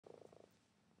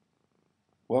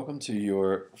Welcome to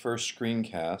your first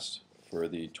screencast for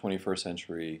the 21st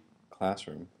century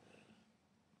classroom.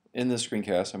 In this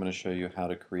screencast, I'm going to show you how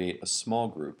to create a small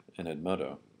group in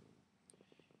Edmodo.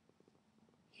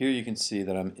 Here you can see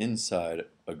that I'm inside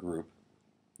a group.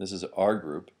 This is our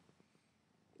group.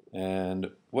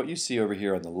 And what you see over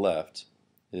here on the left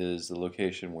is the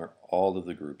location where all of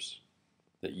the groups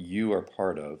that you are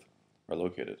part of are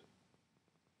located.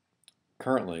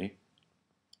 Currently,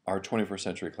 our 21st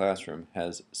century classroom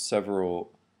has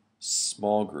several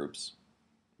small groups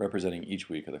representing each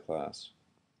week of the class.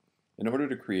 In order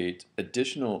to create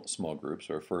additional small groups,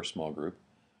 or first small group,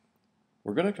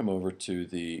 we're going to come over to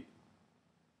the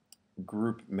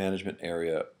group management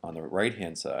area on the right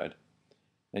hand side,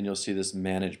 and you'll see this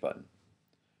Manage button.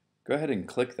 Go ahead and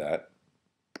click that,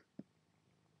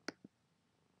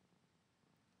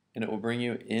 and it will bring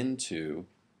you into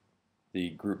the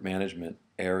group management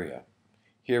area.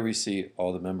 Here we see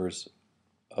all the members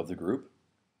of the group,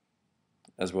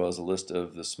 as well as a list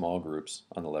of the small groups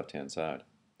on the left-hand side.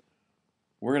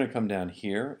 We're going to come down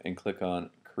here and click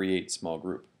on Create Small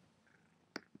Group.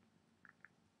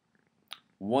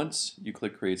 Once you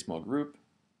click Create Small Group,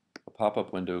 a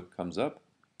pop-up window comes up,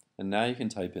 and now you can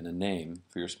type in a name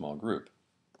for your small group.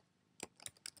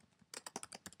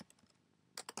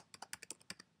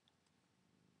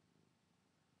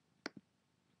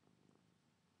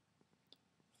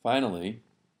 Finally,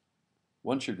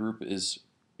 once your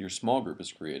small group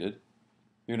is created,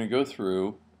 you're going to go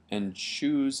through and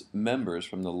choose members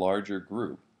from the larger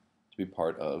group to be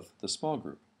part of the small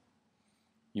group.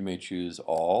 You may choose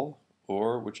all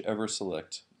or whichever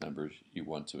select members you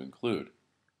want to include.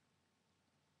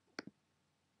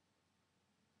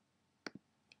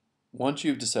 Once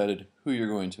you've decided who you're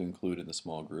going to include in the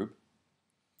small group,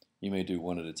 you may do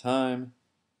one at a time,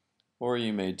 or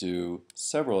you may do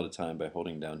several at a time by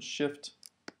holding down Shift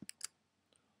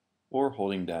or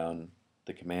holding down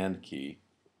the Command key,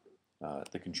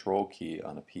 the Control key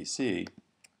on a PC,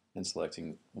 and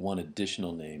selecting one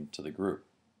additional name to the group.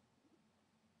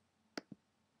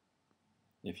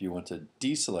 If you want to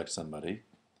deselect somebody,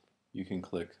 you can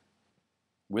click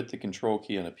with the Control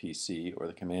key on a PC or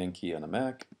the Command key on a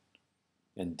Mac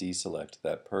and deselect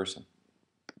that person.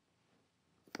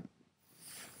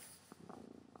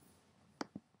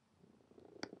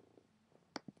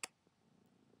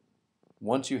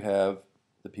 Once you have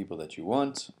the people that you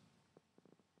want,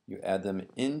 you add them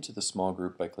into the small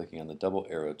group by clicking on the double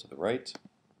arrow to the right,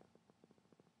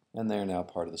 and they are now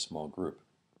part of the small group.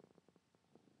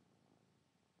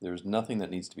 There's nothing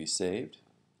that needs to be saved.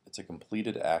 It's a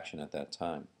completed action at that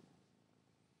time.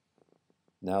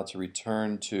 Now to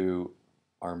return to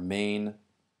our main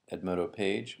Edmodo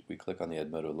page, we click on the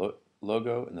Edmodo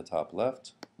logo in the top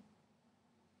left,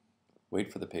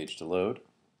 wait for the page to load,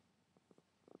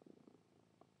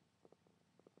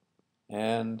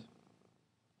 and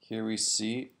here we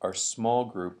see our small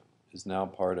group is now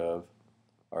part of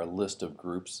our list of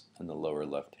groups in the lower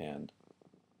left-hand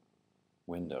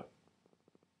window.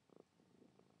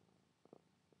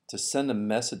 To send a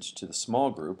message to the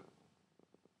small group,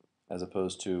 as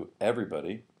opposed to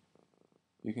everybody,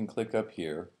 you can click up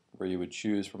here where you would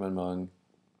choose from among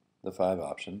the 5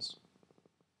 options.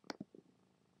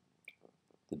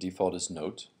 The default is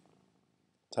Note.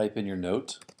 Type in your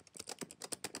note.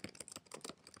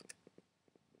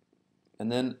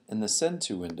 And then in the Send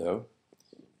To window,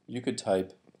 you could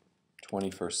type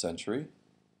 21st century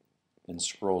and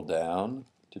scroll down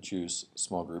to choose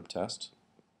Small Group Test.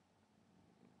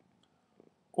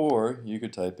 Or you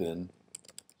could type in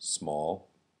Small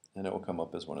and it will come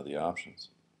up as one of the options.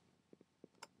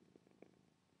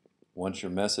 Once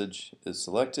your message is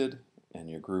selected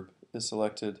and your group is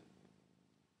selected,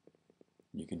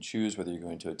 you can choose whether you're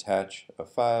going to attach a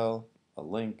file, a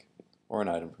link, or an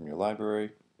item from your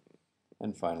library,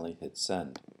 and finally hit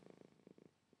Send.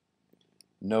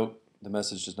 Note, the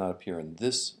message does not appear in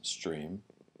this stream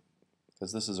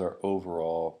because this is our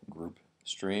overall group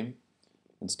stream.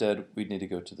 Instead, we need to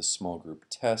go to the Small Group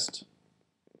Test,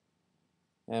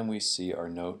 and we see our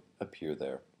note appear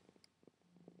there.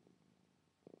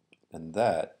 And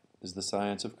that is the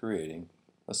science of creating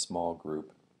a small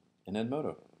group in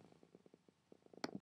Edmodo.